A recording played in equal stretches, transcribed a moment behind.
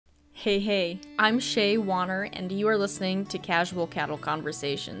Hey, I'm Shay Warner, and you are listening to Casual Cattle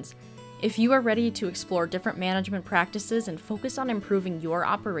Conversations. If you are ready to explore different management practices and focus on improving your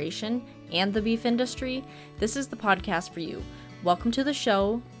operation and the beef industry, this is the podcast for you. Welcome to the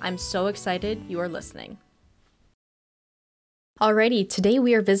show. I'm so excited you are listening. Alrighty, today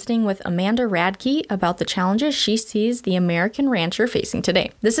we are visiting with Amanda Radke about the challenges she sees the American rancher facing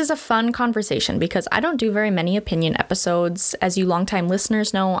today. This is a fun conversation because I don't do very many opinion episodes. As you longtime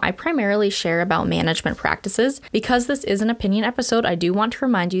listeners know, I primarily share about management practices. Because this is an opinion episode, I do want to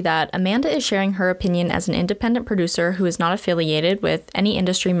remind you that Amanda is sharing her opinion as an independent producer who is not affiliated with any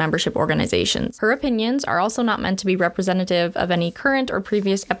industry membership organizations. Her opinions are also not meant to be representative of any current or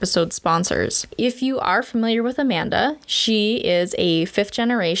previous episode sponsors. If you are familiar with Amanda, she is a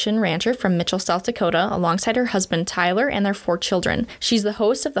fifth-generation rancher from Mitchell, South Dakota, alongside her husband Tyler and their 4 children. She's the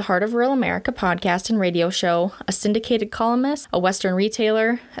host of the Heart of Rural America podcast and radio show, a syndicated columnist, a Western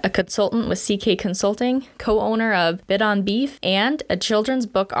retailer, a consultant with CK Consulting, co-owner of Bid on Beef, and a children's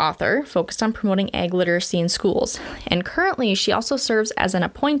book author focused on promoting ag literacy in schools. And currently, she also serves as an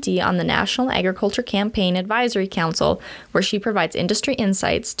appointee on the National Agriculture Campaign Advisory Council, where she provides industry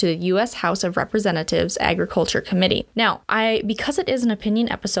insights to the U.S. House of Representatives Agriculture Committee. Now, because it is an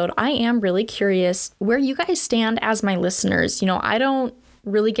opinion episode, I am really curious where you guys stand as my listeners. I don't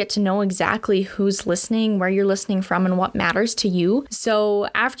really get to know exactly who's listening, where you're listening from, and what matters to you. So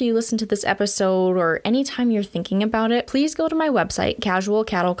after you listen to this episode or anytime you're thinking about it, please go to my website,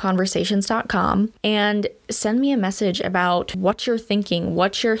 casualcattleconversations.com, and send me a message about what you're thinking,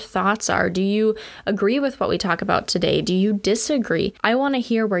 what your thoughts are. Do you agree with what we talk about today? Do you disagree? I want to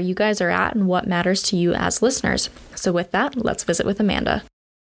hear where you guys are at and what matters to you as listeners. So with that, let's visit with Amanda.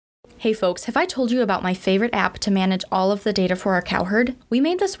 Hey folks, have I told you about my favorite app to manage all of the data for our cow herd? We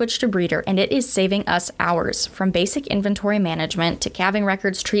made the switch to Breeder, and it is saving us hours. From basic inventory management to calving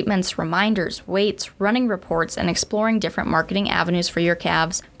records, treatments, reminders, weights, running reports, and exploring different marketing avenues for your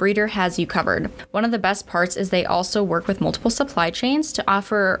calves, Breeder has you covered. One of the best parts is they also work with multiple supply chains to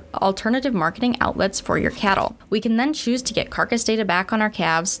offer alternative marketing outlets for your cattle. We can then choose to get carcass data back on our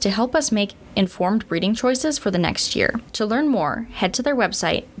calves to help us make informed breeding choices for the next year. To learn more, head to their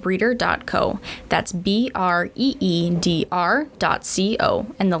website, breeder.co. That's BREEDR.co,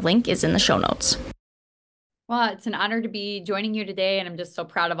 and the link is in the show notes. Well, it's an honor to be joining you today, and I'm just so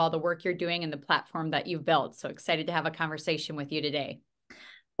proud of all the work you're doing and the platform that you've built. So excited to have a conversation with you today.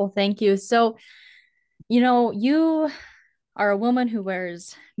 Well, thank you. So, you are a woman who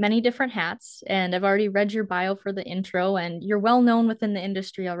wears many different hats, and I've already read your bio for the intro, and you're well known within the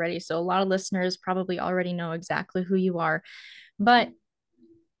industry already. So a lot of listeners probably already know exactly who you are. But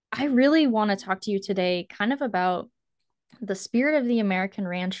I really want to talk to you today kind of about the spirit of the American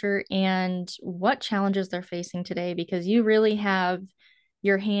rancher and what challenges they're facing today, because you really have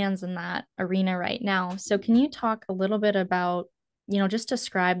your hands in that arena right now. So can you talk a little bit about, just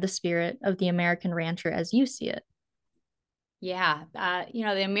describe the spirit of the American rancher as you see it? Yeah,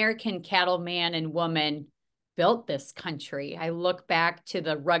 the American cattleman and woman built this country. I look back to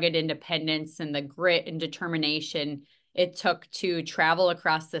the rugged independence and the grit and determination it took to travel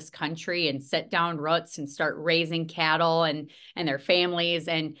across this country and set down roots and start raising cattle and their families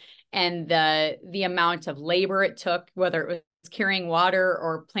and the amount of labor it took, whether it was carrying water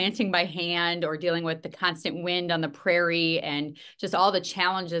or planting by hand or dealing with the constant wind on the prairie and just all the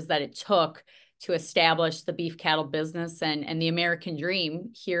challenges that it took to establish the beef cattle business and the American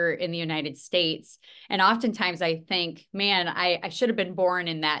dream here in the United States. And oftentimes I think, man, I should have been born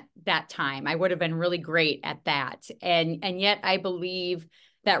in that time. I would have been really great at that. And yet I believe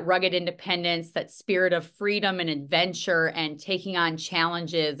that rugged independence, that spirit of freedom and adventure and taking on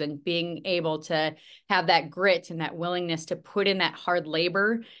challenges and being able to have that grit and that willingness to put in that hard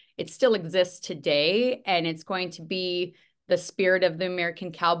labor, it still exists today. And it's going to be the spirit of the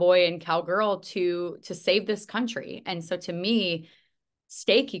American cowboy and cowgirl to save this country. And so to me,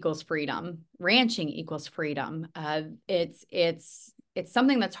 steak equals freedom, ranching equals freedom. It's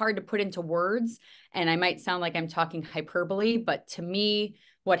something that's hard to put into words. And I might sound like I'm talking hyperbole, but to me,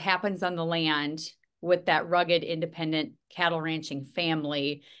 what happens on the land with that rugged, independent cattle ranching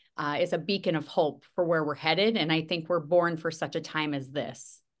family is a beacon of hope for where we're headed. And I think we're born for such a time as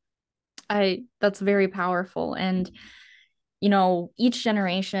this. That's very powerful. And each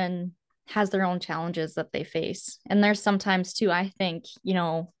generation has their own challenges that they face. And there's sometimes too, I think,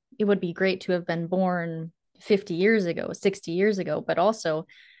 it would be great to have been born 50 years ago, 60 years ago, but also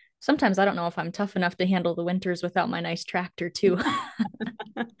Sometimes I don't know if I'm tough enough to handle the winters without my nice tractor too.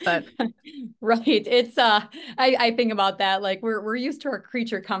 But Right. It's I think about that. Like we're used to our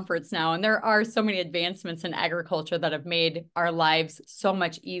creature comforts now, and there are so many advancements in agriculture that have made our lives so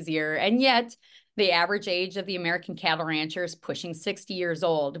much easier. And yet the average age of the American cattle rancher is pushing 60 years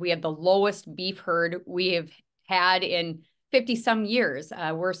old. We have the lowest beef herd we have had in 50 some years.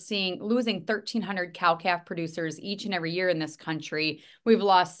 We're seeing losing 1,300 cow calf producers each and every year in this country. We've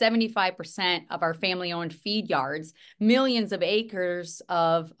lost 75% of our family owned feed yards. Millions of acres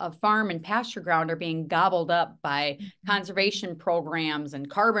of farm and pasture ground are being gobbled up by conservation programs and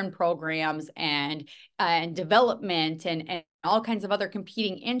carbon programs and development and all kinds of other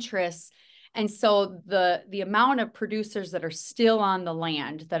competing interests. And so the amount of producers that are still on the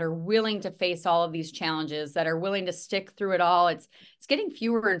land, that are willing to face all of these challenges, that are willing to stick through it all, it's getting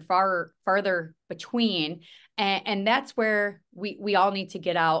fewer and farther between. And that's where we all need to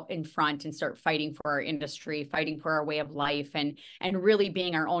get out in front and start fighting for our industry, fighting for our way of life, and really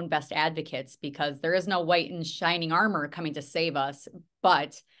being our own best advocates, because there is no white and shining armor coming to save us.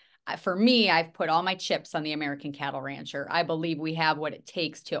 But for me, I've put all my chips on the American cattle rancher. I believe we have what it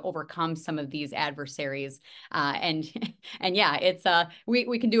takes to overcome some of these adversaries. And and yeah, it's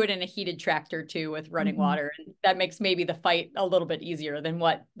we can do it in a heated tractor too with running water. And that makes maybe the fight a little bit easier than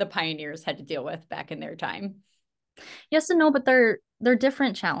what the pioneers had to deal with back in their time. yes and no, but they're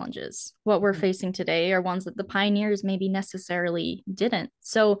different challenges. What we're facing today are ones that the pioneers maybe necessarily didn't.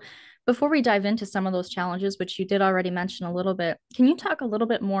 So before we dive into some of those challenges, which you did already mention a little bit, can you talk a little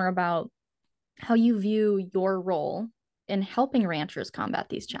bit more about how you view your role in helping ranchers combat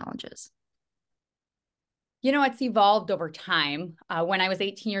these challenges? You know, it's evolved over time. When I was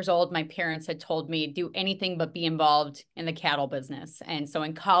 18 years old, my parents had told me do anything but be involved in the cattle business. And so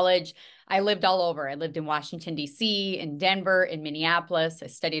in college, I lived all over. I lived in Washington, D.C., in Denver, in Minneapolis. I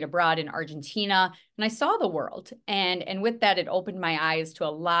studied abroad in Argentina, and I saw the world. And with that, it opened my eyes to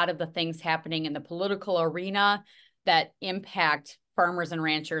a lot of the things happening in the political arena that impact farmers and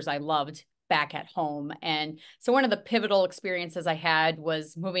ranchers I loved back at home. And so one of the pivotal experiences I had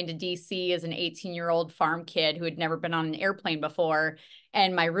was moving to DC as an 18-year-old farm kid who had never been on an airplane before.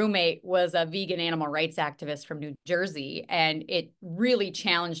 And my roommate was a vegan animal rights activist from New Jersey. And it really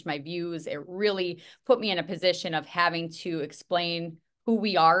challenged my views. It really put me in a position of having to explain who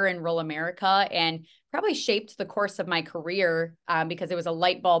we are in rural America, and probably shaped the course of my career, because it was a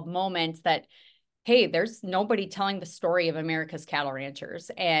light bulb moment that, hey, there's nobody telling the story of America's cattle ranchers.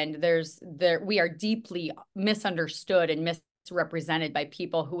 And we are deeply misunderstood and misrepresented by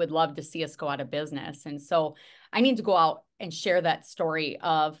people who would love to see us go out of business. And so I need to go out and share that story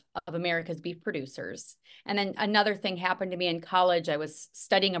of America's beef producers. And then another thing happened to me in college. I was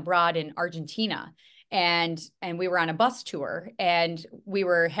studying abroad in Argentina, and we were on a bus tour, and we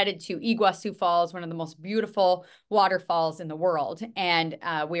were headed to Iguazu Falls, one of the most beautiful waterfalls in the world. And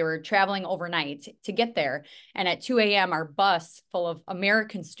we were traveling overnight to get there. And at 2 a.m., our bus full of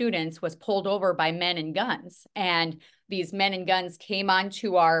American students was pulled over by men in guns. And these men in guns came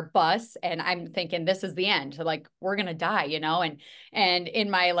onto our bus, and I'm thinking, this is the end. Like, we're gonna die, you know? And in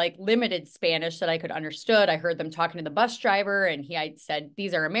my like limited Spanish that I could understood, I heard them talking to the bus driver, and I said,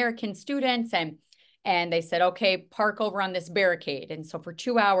 these are American students. And they said, okay, park over on this barricade. And so for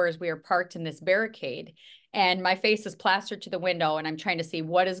 2 hours, we are parked in this barricade. And my face is plastered to the window, and I'm trying to see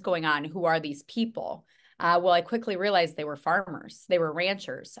what is going on. Who are these people? Well, I quickly realized they were farmers. They were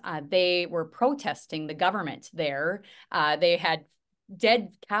ranchers. They were protesting the government there. They had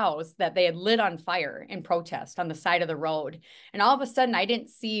dead cows that they had lit on fire in protest on the side of the road. And all of a sudden, I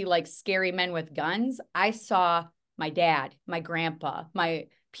didn't see like scary men with guns. I saw my dad, my grandpa, my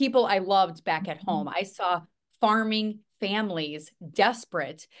people I loved back at home. I saw farming families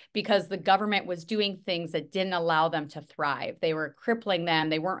desperate because the government was doing things that didn't allow them to thrive. They were crippling them.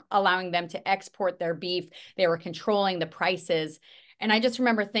 They weren't allowing them to export their beef. They were controlling the prices. And I just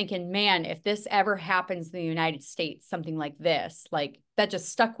remember thinking, man, if this ever happens in the United States, something like this, like that just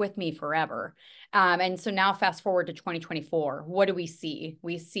stuck with me forever. And so now fast forward to 2024, what do we see?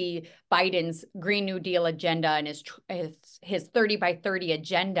 We see Biden's Green New Deal agenda and his 30 by 30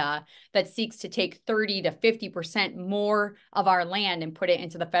 agenda that seeks to take 30 to 50% more of our land and put it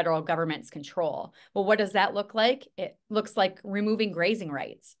into the federal government's control. Well, what does that look like? It looks like removing grazing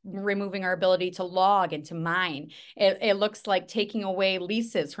rights, removing our ability to log and to mine. It looks like taking away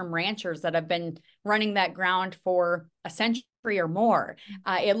leases from ranchers that have been running that ground for a century or more.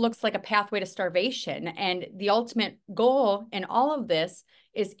 It looks like a pathway to starvation. And the ultimate goal in all of this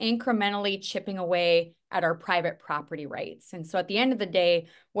is incrementally chipping away at our private property rights. And so at the end of the day,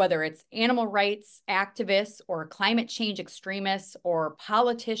 whether it's animal rights activists or climate change extremists or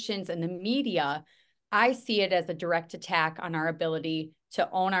politicians and the media, I see it as a direct attack on our ability to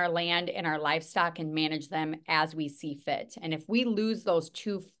own our land and our livestock and manage them as we see fit. And if we lose those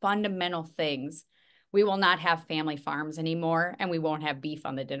two fundamental things, we will not have family farms anymore, and we won't have beef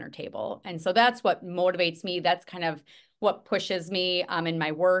on the dinner table. And so that's what motivates me. That's kind of what pushes me in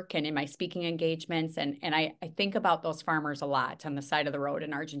my work and in my speaking engagements. And I think about those farmers a lot on the side of the road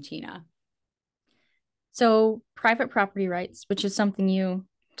in Argentina. So private property rights, which is something you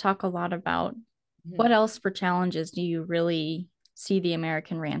talk a lot about. What else for challenges do you really see the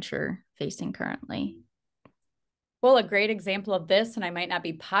American rancher facing currently? Well, a great example of this, and I might not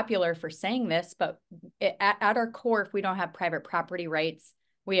be popular for saying this, but at our core, if we don't have private property rights,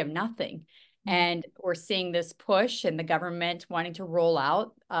 we have nothing. And we're seeing this push and the government wanting to roll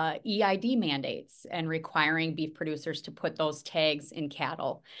out EID mandates and requiring beef producers to put those tags in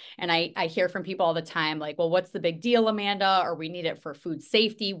cattle. And I hear from people all the time, like, well, what's the big deal, Amanda? Or we need it for food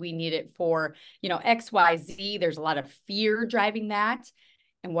safety. We need it for, X, Y, Z. There's a lot of fear driving that.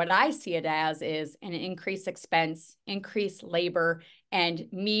 And what I see it as is an increased expense, increased labor, and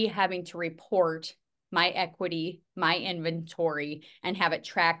me having to report my equity, my inventory, and have it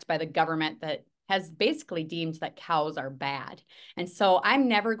tracked by the government that has basically deemed that cows are bad. And so I'm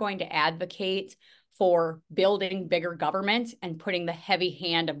never going to advocate for building bigger government and putting the heavy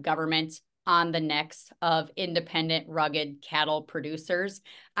hand of government on the necks of independent, rugged cattle producers.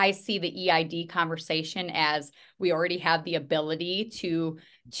 I see the EID conversation as we already have the ability to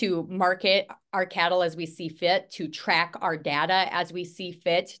market our cattle as we see fit, to track our data as we see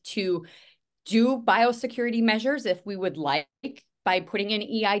fit, to do biosecurity measures if we would like by putting in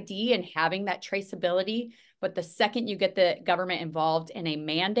EID and having that traceability. But the second you get the government involved in a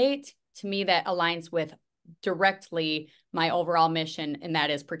mandate, to me, that aligns with directly my overall mission, and that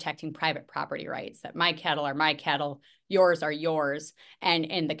is protecting private property rights, that my cattle are my cattle, yours are yours. And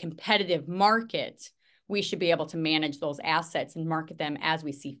in the competitive market, we should be able to manage those assets and market them as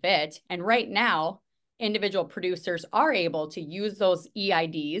we see fit. And right now, individual producers are able to use those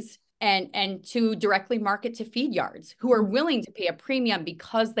EIDs and to directly market to feed yards who are willing to pay a premium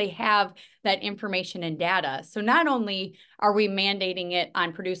because they have that information and data. So not only are we mandating it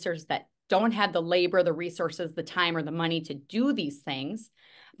on producers that don't have the labor, the resources, the time, or the money to do these things,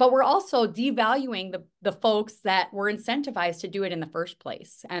 but we're also devaluing the folks that were incentivized to do it in the first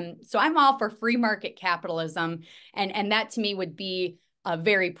place. And so I'm all for free market capitalism. And that to me would be a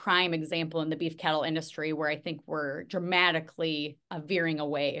very prime example in the beef cattle industry where I think we're dramatically veering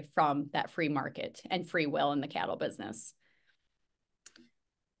away from that free market and free will in the cattle business.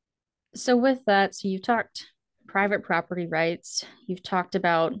 So with that, so you've talked private property rights, you've talked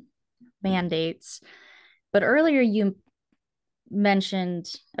about mandates, but earlier you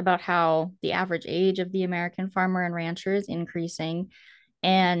mentioned about how the average age of the American farmer and rancher is increasing.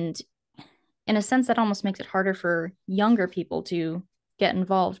 And in a sense, that almost makes it harder for younger people to get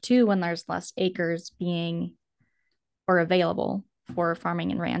involved too when there's less acres being or available for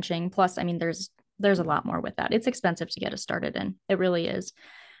farming and ranching. Plus, I mean, there's a lot more with that. It's expensive to get us started in. It really is.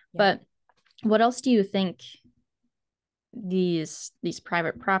 Yeah. But what else do you think these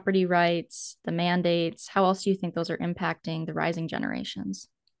private property rights, the mandates, how else do you think those are impacting the rising generations?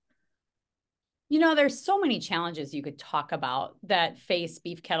 There's so many challenges you could talk about that face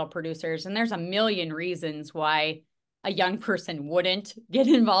beef cattle producers, and there's a million reasons why a young person wouldn't get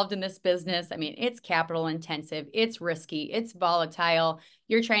involved in this business. I mean, it's capital intensive, it's risky, it's volatile.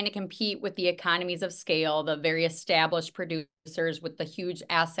 You're trying to compete with the economies of scale, the very established producers with the huge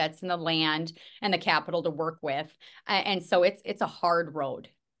assets and the land and the capital to work with. And so it's a hard road.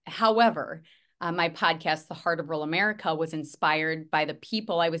 However, my podcast, The Heart of Rural America, was inspired by the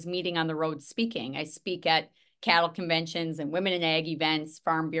people I was meeting on the road speaking. I speak at cattle conventions and women in ag events,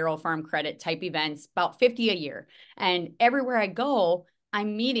 Farm Bureau, Farm Credit type events, about 50 a year. And everywhere I go,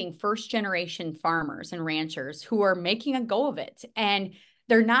 I'm meeting first generation farmers and ranchers who are making a go of it. And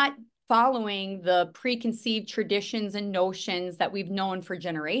they're not following the preconceived traditions and notions that we've known for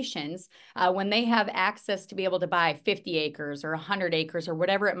generations. When they have access to be able to buy 50 acres or 100 acres or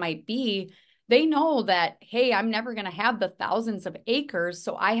whatever it might be, they know that, hey, I'm never going to have the thousands of acres,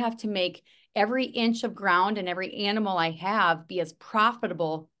 so I have to make every inch of ground and every animal I have be as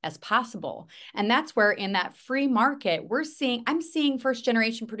profitable as possible. And that's where in that free market, I'm seeing first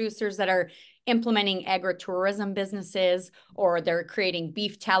generation producers that are implementing agritourism businesses, or they're creating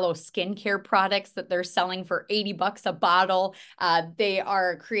beef tallow skincare products that they're selling for $80 a bottle. They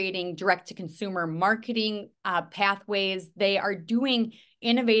are creating direct-to-consumer marketing pathways. They are doing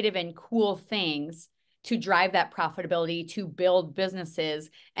innovative and cool things to drive that profitability, to build businesses.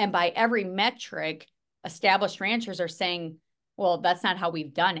 And by every metric, established ranchers are saying, well, that's not how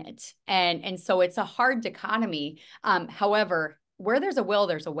we've done it. And so it's a hard dichotomy. However, where there's a will,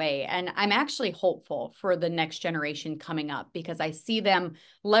 there's a way. And I'm actually hopeful for the next generation coming up because I see them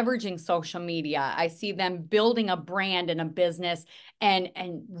leveraging social media. I see them building a brand and a business and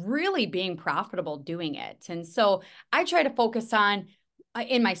really being profitable doing it. And so I try to focus on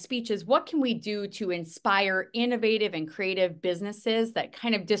in my speeches, what can we do to inspire innovative and creative businesses that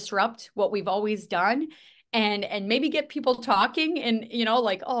kind of disrupt what we've always done and maybe get people talking and,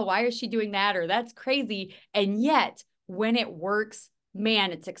 like, oh, why is she doing that? Or that's crazy. And yet when it works,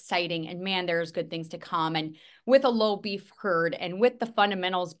 man, it's exciting. And man, there's good things to come. And with a low beef herd and with the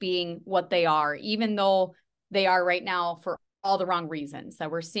fundamentals being what they are, even though they are right now for all the wrong reasons,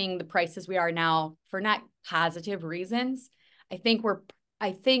 that we're seeing the prices we are now for not positive reasons. I think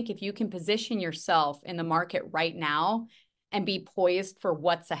if you can position yourself in the market right now and be poised for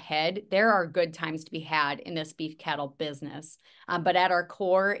what's ahead, there are good times to be had in this beef cattle business. But at our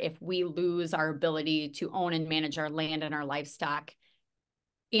core, if we lose our ability to own and manage our land and our livestock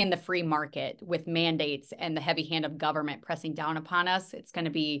in the free market with mandates and the heavy hand of government pressing down upon us, it's going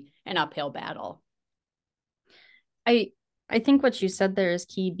to be an uphill battle. I think what you said there is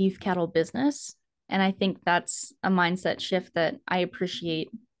key: beef cattle business. And I think that's a mindset shift that I appreciate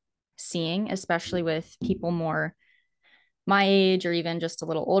seeing, especially with people more my age or even just a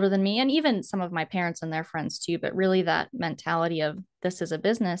little older than me, and even some of my parents and their friends too. But really, that mentality of this is a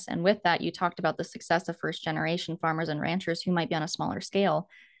business. And with that, you talked about the success of first generation farmers and ranchers who might be on a smaller scale,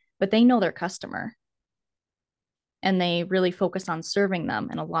 but they know their customer and they really focus on serving them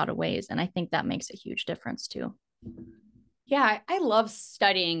in a lot of ways. And I think that makes a huge difference too. Yeah, I love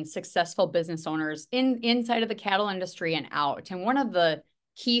studying successful business owners inside of the cattle industry and out. And one of the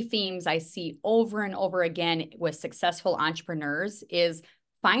key themes I see over and over again with successful entrepreneurs is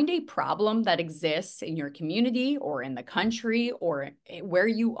find a problem that exists in your community or in the country or where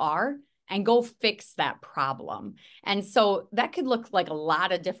you are and go fix that problem. And so that could look like a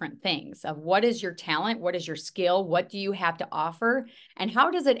lot of different things of what is your talent, what is your skill, what do you have to offer, and how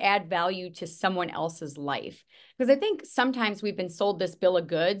does it add value to someone else's life? Because I think sometimes we've been sold this bill of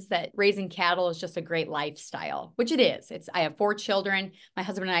goods that raising cattle is just a great lifestyle, which it is. I have 4 children. My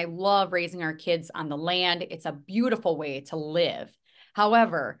husband and I love raising our kids on the land. It's a beautiful way to live.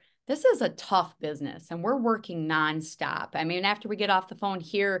 However, this is a tough business and we're working nonstop. I mean, after we get off the phone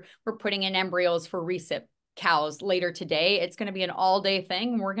here, we're putting in embryos for recip cows later today. It's going to be an all-day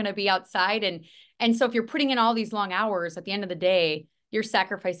thing. We're going to be outside. And so if you're putting in all these long hours, at the end of the day, you're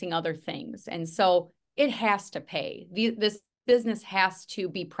sacrificing other things. And so it has to pay. This business has to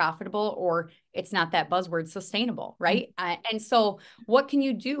be profitable or it's not that buzzword sustainable, right? And so what can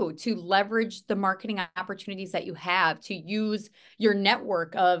you do to leverage the marketing opportunities that you have, to use your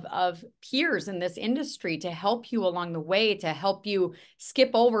network of peers in this industry to help you along the way, to help you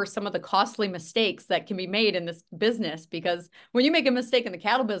skip over some of the costly mistakes that can be made in this business? Because when you make a mistake in the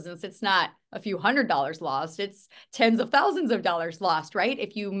cattle business, it's not a few $100s lost, it's tens of thousands of dollars lost, right?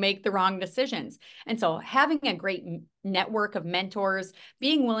 If you make the wrong decisions. And so having a great network of mentors,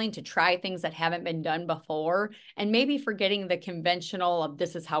 being willing to try things that haven't been done before, and maybe forgetting the conventional of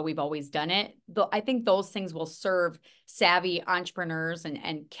this is how we've always done it. I think those things will serve savvy entrepreneurs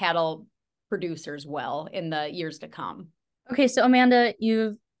and cattle producers well in the years to come. Okay, so Amanda,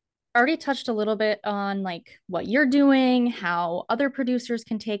 you've already touched a little bit on like what you're doing, how other producers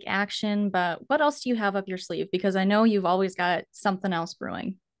can take action, but what else do you have up your sleeve? Because I know you've always got something else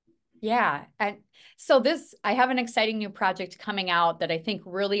brewing. Yeah. And so I have an exciting new project coming out that I think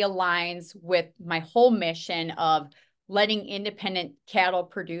really aligns with my whole mission of letting independent cattle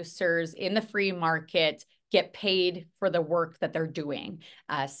producers in the free market get paid for the work that they're doing.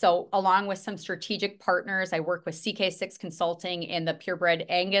 So along with some strategic partners, I work with CK6 Consulting in the purebred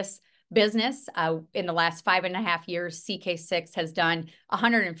Angus business. In the last 5.5 years, CK6 has done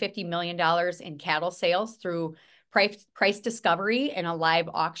 $150 million in cattle sales through price discovery in a live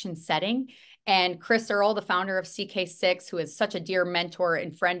auction setting. And Chris Earl, the founder of CK6, who is such a dear mentor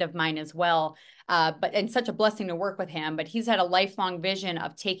and friend of mine as well, and such a blessing to work with him, but he's had a lifelong vision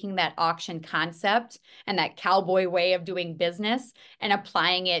of taking that auction concept and that cowboy way of doing business and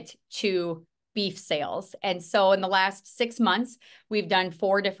applying it to beef sales. And so in the last 6 months, we've done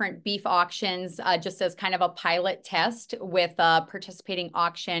 4 different beef auctions, just as kind of a pilot test with a participating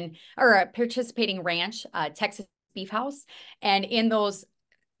auction or a participating ranch, Texas Beef House. And in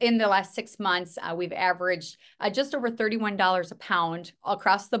the last 6 months, we've averaged just over $31 a pound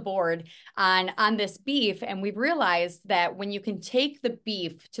across the board on this beef. And we've realized that when you can take the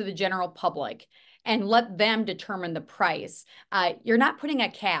beef to the general public and let them determine the price, you're not putting a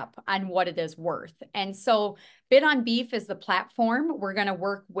cap on what it is worth. And so Bid on Beef is the platform. We're going to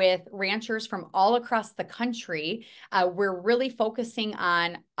work with ranchers from all across the country. We're really focusing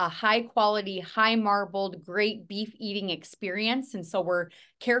on a high quality, high marbled, great beef eating experience. And so we're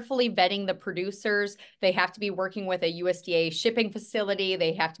carefully vetting the producers. They have to be working with a USDA shipping facility.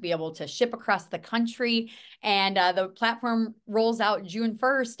 They have to be able to ship across the country. And the platform rolls out June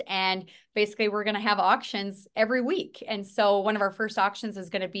 1st. And basically, we're going to have auctions every week. And so one of our first auctions is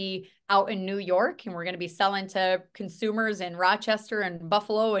going to be out in New York, and we're going to be selling to consumers in Rochester and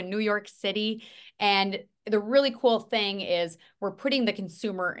Buffalo and New York City. And the really cool thing is we're putting the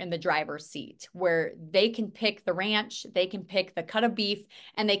consumer in the driver's seat where they can pick the ranch, they can pick the cut of beef,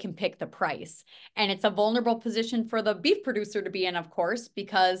 and they can pick the price. And it's a vulnerable position for the beef producer to be in, of course,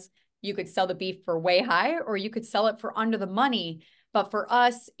 because you could sell the beef for way high or you could sell it for under the money. But for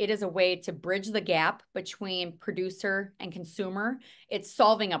us, it is a way to bridge the gap between producer and consumer. It's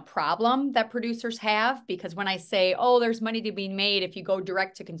solving a problem that producers have, because when I say, oh, there's money to be made if you go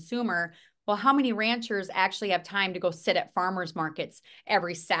direct to consumer, well, how many ranchers actually have time to go sit at farmers markets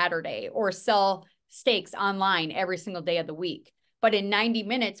every Saturday or sell steaks online every single day of the week? But in 90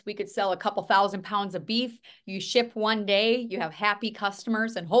 minutes, we could sell a couple thousand pounds of beef. You ship one day, you have happy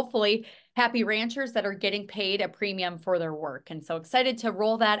customers, and hopefully happy ranchers that are getting paid a premium for their work. And so excited to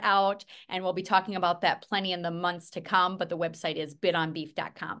roll that out. And we'll be talking about that plenty in the months to come. But the website is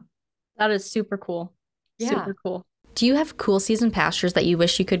bidonbeef.com. That is super cool. Yeah. Super cool. Do you have cool season pastures that you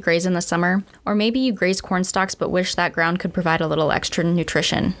wish you could graze in the summer? Or maybe you graze corn stalks but wish that ground could provide a little extra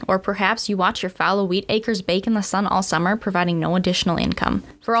nutrition? Or perhaps you watch your fallow wheat acres bake in the sun all summer, providing no additional income.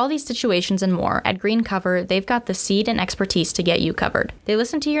 For all these situations and more, at Green Cover, they've got the seed and expertise to get you covered. They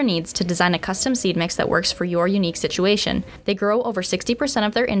listen to your needs to design a custom seed mix that works for your unique situation. They grow over 60%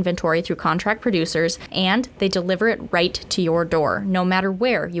 of their inventory through contract producers, and they deliver it right to your door, no matter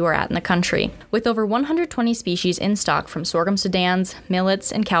where you are at in the country. With over 120 species in stock, from sorghum sedans,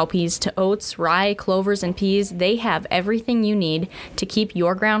 millets, and cowpeas to oats, rye, clovers, and peas, they have everything you need to keep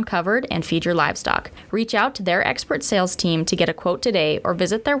your ground covered and feed your livestock. Reach out to their expert sales team to get a quote today or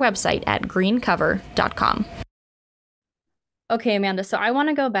visit their website at greencover.com. Okay, Amanda, so I want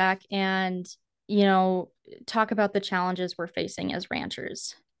to go back and, talk about the challenges we're facing as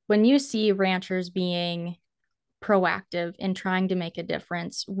ranchers. When you see ranchers being proactive in trying to make a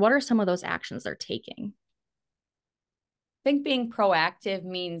difference, what are some of those actions they're taking? I think being proactive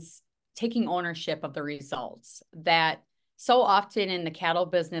means taking ownership of the results. That so often in the cattle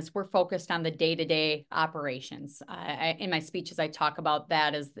business, we're focused on the day-to-day operations. In my speeches, I talk about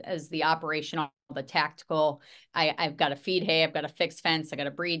that as the operational, the tactical. I've got to feed hay, I've got to fix fence, I got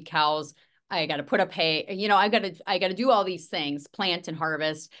to breed cows, I got to put up hay. I got to do all these things, plant and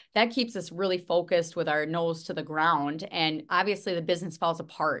harvest. That keeps us really focused with our nose to the ground. And obviously, the business falls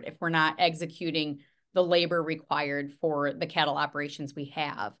apart if we're not executing the labor required for the cattle operations we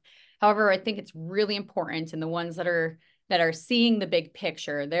have. However, I think it's really important, and the ones that are seeing the big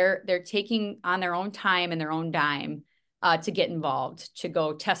picture, they're taking on their own time and their own dime to get involved, to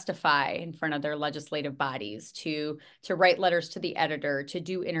go testify in front of their legislative bodies, to write letters to the editor, to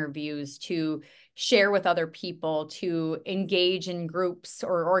do interviews, to share with other people, to engage in groups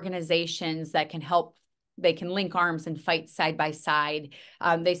or organizations that can help. They can link arms and fight side by side.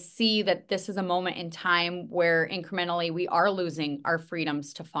 They see that this is a moment in time where incrementally we are losing our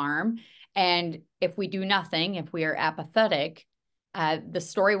freedoms to farm. And if we do nothing, if we are apathetic, the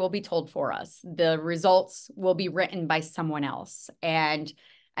story will be told for us. The results will be written by someone else. And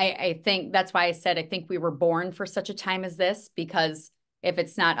I think that's why I said I think we were born for such a time as this, because if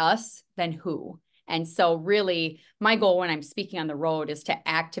it's not us, then who? And so really, my goal when I'm speaking on the road is to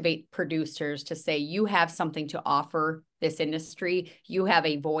activate producers to say, you have something to offer this industry. You have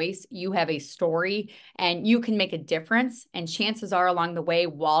a voice, you have a story, and you can make a difference. And chances are along the way,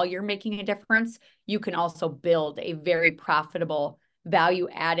 while you're making a difference, you can also build a very profitable,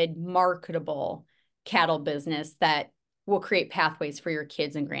 value-added, marketable cattle business that will create pathways for your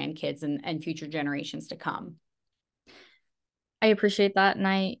kids and grandkids and future generations to come. I appreciate that.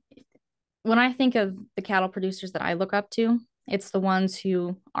 And when I think of the cattle producers that I look up to, it's the ones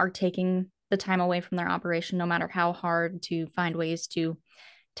who are taking the time away from their operation, no matter how hard, to find ways to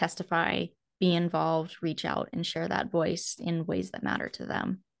testify be involved, reach out, and share that voice in ways that matter to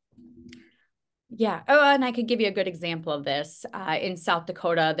them. Yeah. Oh, and I could give you a good example of this. In South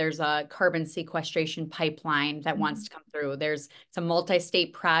Dakota, there's a carbon sequestration pipeline that wants to come through. It's a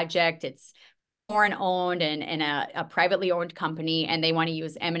multi-state project. It's foreign owned and a privately owned company, and they want to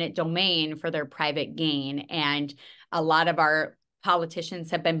use eminent domain for their private gain. And a lot of our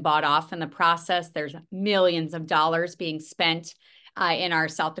politicians have been bought off in the process. There's millions of dollars being spent in our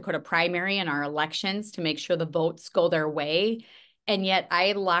South Dakota primary and our elections to make sure the votes go their way. And yet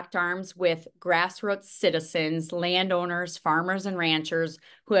I locked arms with grassroots citizens, landowners, farmers, and ranchers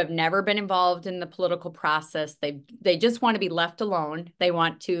who have never been involved in the political process. They just want to be left alone. They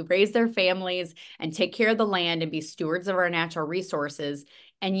want to raise their families and take care of the land and be stewards of our natural resources.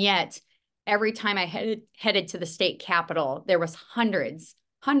 And yet, every time I headed to the state capitol, there was hundreds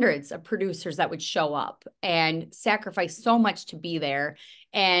of producers that would show up and sacrifice so much to be there.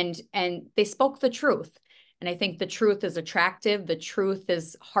 And they spoke the truth. And I think the truth is attractive. The truth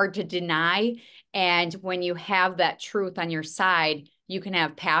is hard to deny. And when you have that truth on your side, you can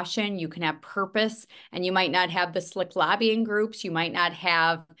have passion, you can have purpose, and you might not have the slick lobbying groups. You might not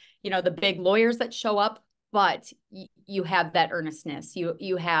have, the big lawyers that show up, but you have that earnestness.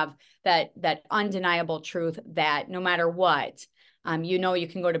 You have that undeniable truth that no matter what, you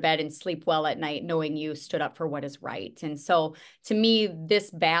can go to bed and sleep well at night knowing you stood up for what is right. And so to me, this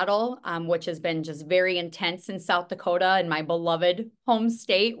battle, which has been just very intense in South Dakota, in my beloved home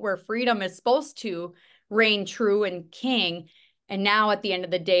state where freedom is supposed to reign true and king. And now at the end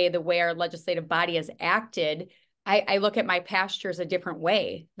of the day, the way our legislative body has acted, I look at my pastures a different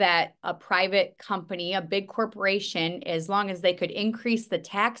way, that a private company, a big corporation, as long as they could increase the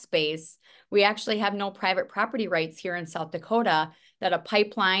tax base, we actually have no private property rights here in South Dakota, that a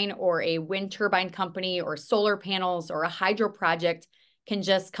pipeline or a wind turbine company or solar panels or a hydro project can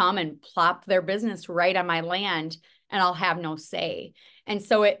just come and plop their business right on my land and I'll have no say. And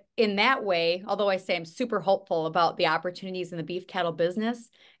so in that way, although I say I'm super hopeful about the opportunities in the beef cattle business,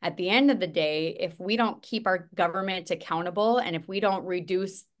 at the end of the day, if we don't keep our government accountable and if we don't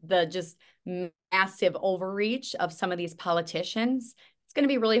reduce the just massive overreach of some of these politicians, it's going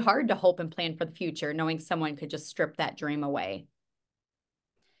to be really hard to hope and plan for the future, knowing someone could just strip that dream away.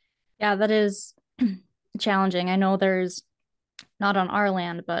 Yeah, that is challenging. I know there's not on our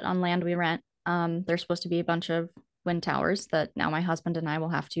land, but on land we rent, there's supposed to be a bunch of wind towers that now my husband and I will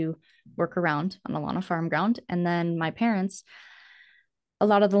have to work around on the lawn of farm ground. And then my parents, a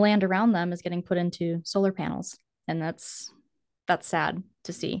lot of the land around them is getting put into solar panels. And that's sad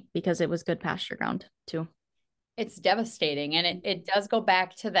to see because it was good pasture ground too. It's devastating. And it does go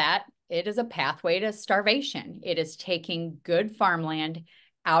back to that. It is a pathway to starvation. It is taking good farmland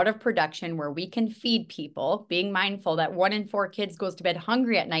out of production where we can feed people, being mindful that 1 in 4 kids goes to bed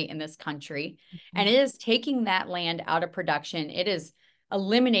hungry at night in this country. Mm-hmm. And it is taking that land out of production. It is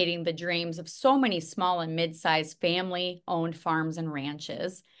eliminating the dreams of so many small and mid-sized family-owned farms and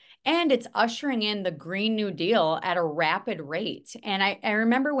ranches. And it's ushering in the Green New Deal at a rapid rate. And I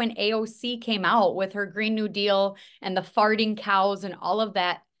remember when AOC came out with her Green New Deal and the farting cows and all of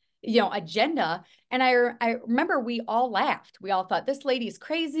that, agenda. And I remember we all laughed. We all thought this lady's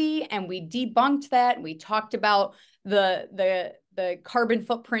crazy, and we debunked that. We talked about the carbon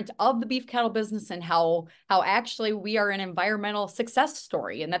footprint of the beef cattle business and how actually we are an environmental success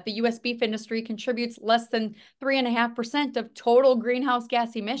story, and that the U.S. beef industry contributes less than 3.5% of total greenhouse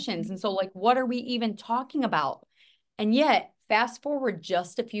gas emissions. And so, what are we even talking about? And yet, fast forward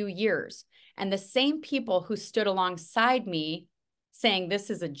just a few years, and the same people who stood alongside me saying this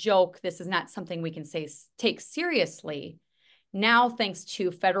is a joke, this is not something we can take seriously. Now, thanks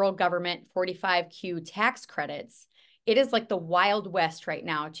to federal government 45Q tax credits, it is like the Wild West right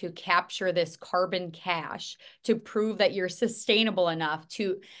now to capture this carbon cash, to prove that you're sustainable enough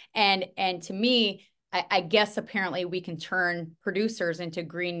to, and to me, I guess apparently we can turn producers into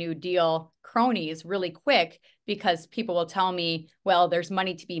Green New Deal cronies really quick because people will tell me, well, there's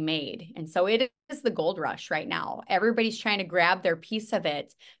money to be made. And so it is the gold rush right now. Everybody's trying to grab their piece of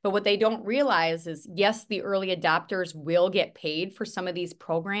it. But what they don't realize is, yes, the early adopters will get paid for some of these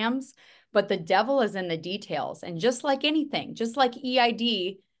programs, but the devil is in the details. And just like anything, just like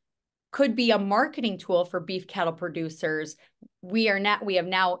EID could be a marketing tool for beef cattle producers, we have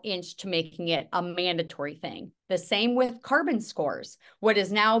now inched to making it a mandatory thing. The same with carbon scores. What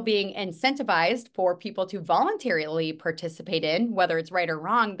is now being incentivized for people to voluntarily participate in, whether it's right or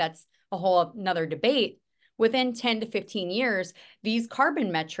wrong, that's a whole another debate. Within 10 to 15 years, these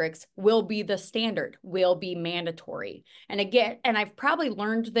carbon metrics will be the standard, will be mandatory. And again, and I've probably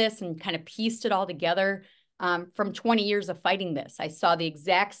learned this and kind of pieced it all together from 20 years of fighting this. I saw the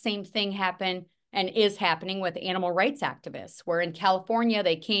exact same thing happen and is happening with animal rights activists, where in California,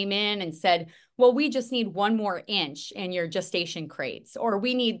 they came in and said, well, we just need 1 more inch in your gestation crates, or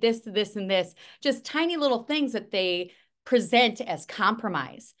we need this, this, and this, just tiny little things that they present as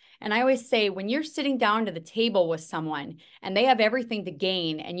compromise. And I always say, when you're sitting down to the table with someone and they have everything to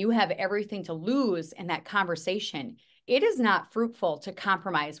gain and you have everything to lose in that conversation, it is not fruitful to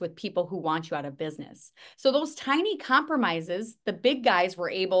compromise with people who want you out of business. So those tiny compromises, the big guys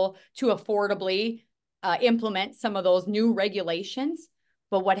were able to affordably implement some of those new regulations.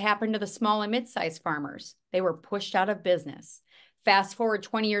 But what happened to the small and mid-sized farmers? They were pushed out of business. Fast forward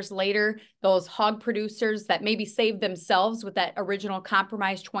 20 years later, those hog producers that maybe saved themselves with that original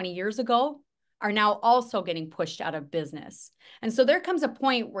compromise 20 years ago are now also getting pushed out of business. And so there comes a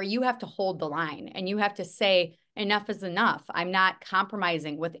point where you have to hold the line and you have to say, enough is enough. I'm not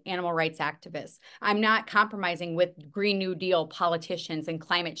compromising with animal rights activists. I'm not compromising with Green New Deal politicians and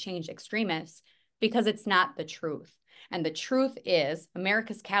climate change extremists, because it's not the truth. And the truth is,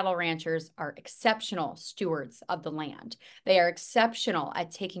 America's cattle ranchers are exceptional stewards of the land. They are exceptional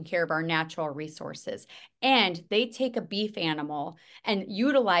at taking care of our natural resources. And they take a beef animal and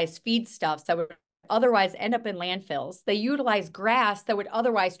utilize feedstuffs that would otherwise end up in landfills. They utilize grass that would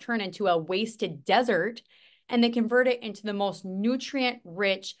otherwise turn into a wasted desert, and they convert it into the most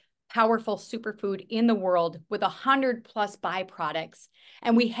nutrient-rich, powerful superfood in the world with 100+ byproducts.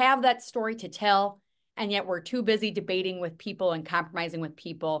 And we have that story to tell, and yet we're too busy debating with people and compromising with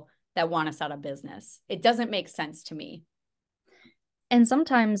people that want us out of business. It doesn't make sense to me. And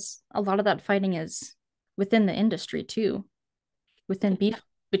sometimes a lot of that fighting is within the industry too,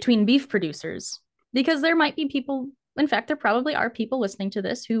 between beef producers, because there might be people, in fact, there probably are people listening to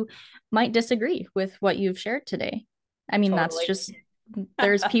this who might disagree with what you've shared today. I mean, Totally. that's just,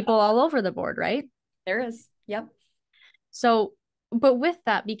 there's people all over the board, right? There is. Yep. So, but with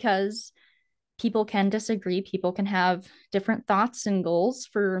that, because people can disagree, people can have different thoughts and goals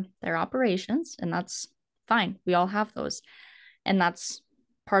for their operations, and that's fine. We all have those. And that's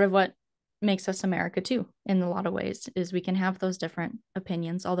part of what makes us America too, in a lot of ways, is we can have those different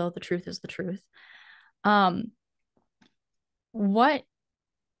opinions, although the truth is the truth. What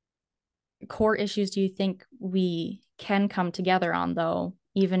core issues do you think we can come together on, though,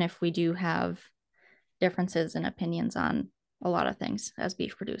 even if we do have differences in opinions on a lot of things as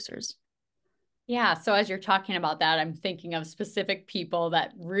beef producers? Yeah. So as you're talking about that, I'm thinking of specific people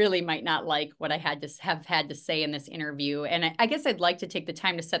that really might not like what I have had to say in this interview. And I guess I'd like to take the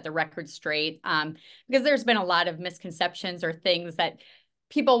time to set the record straight, because there's been a lot of misconceptions or things that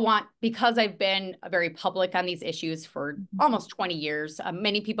people want, because I've been very public on these issues for almost 20 years.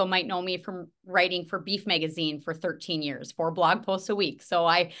 Many people might know me from writing for Beef Magazine for 13 years, 4 blog posts a week. So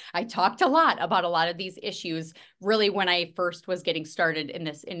I talked a lot about a lot of these issues, really, when I first was getting started in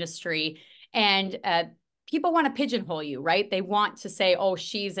this industry. And people want to pigeonhole you, right? They want to say, oh,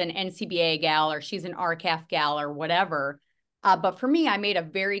 she's an NCBA gal, or she's an RCAF gal, or whatever. But for me, I made a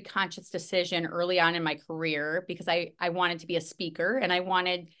very conscious decision early on in my career, because I wanted to be a speaker, and I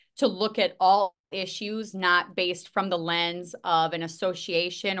wanted to look at all issues, not based from the lens of an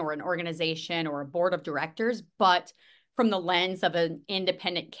association or an organization or a board of directors, but from the lens of an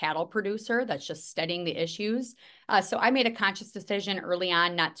independent cattle producer that's just studying the issues. So I made a conscious decision early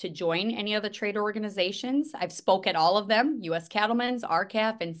on not to join any of the trade organizations. I've spoke at all of them: U.S. Cattlemen's,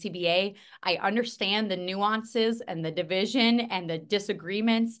 RCAF, and CBA. I understand the nuances and the division and the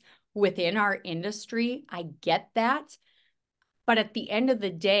disagreements within our industry. I get that. But at the end of the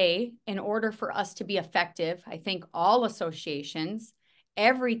day, in order for us to be effective, I think all associations,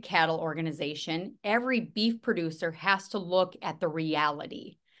 every cattle organization, every beef producer has to look at the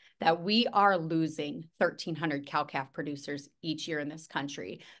reality that we are losing 1,300 cow-calf producers each year in this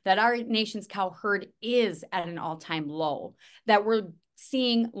country, that our nation's cow herd is at an all-time low, that we're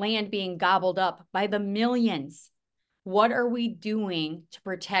seeing land being gobbled up by the millions. What are we doing to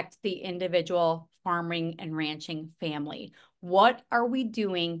protect the individual farming and ranching family? What are we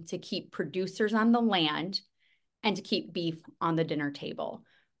doing to keep producers on the land and to keep beef on the dinner table?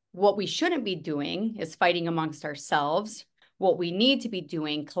 What we shouldn't be doing is fighting amongst ourselves. What we need to be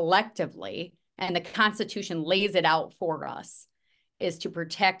doing collectively, and the Constitution lays it out for us, is to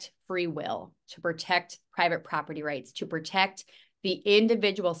protect free will, to protect private property rights, to protect the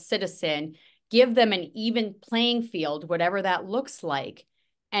individual citizen, give them an even playing field, whatever that looks like,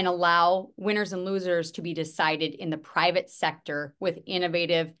 and allow winners and losers to be decided in the private sector with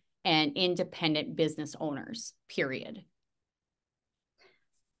innovative and independent business owners, period.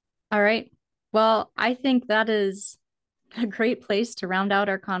 All right. Well, I think that is a great place to round out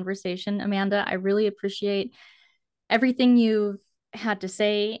our conversation, Amanda. I really appreciate everything you've had to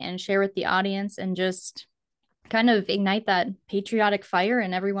say and share with the audience, and just kind of ignite that patriotic fire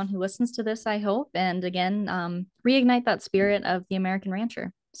in everyone who listens to this, I hope. And again, reignite that spirit of the American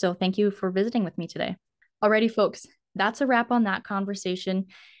rancher. So thank you for visiting with me today. Alrighty, folks, that's a wrap on that conversation.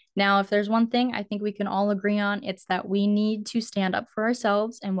 Now, if there's one thing I think we can all agree on, it's that we need to stand up for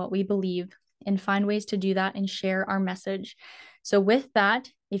ourselves and what we believe and find ways to do that and share our message. So with that,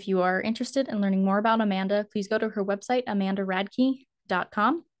 if you are interested in learning more about Amanda, please go to her website,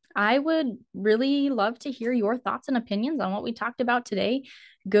 amandaradke.com. I would really love to hear your thoughts and opinions on what we talked about today.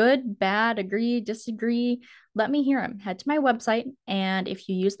 Good, bad, agree, disagree. Let me hear them. Head to my website, and if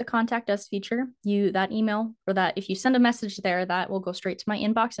you use the contact us feature, that email, or that if you send a message there, that will go straight to my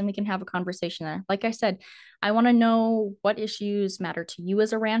inbox and we can have a conversation there. Like I said, I want to know what issues matter to you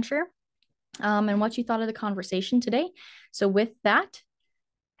as a rancher, and what you thought of the conversation today. So with that,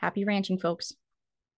 happy ranching, folks.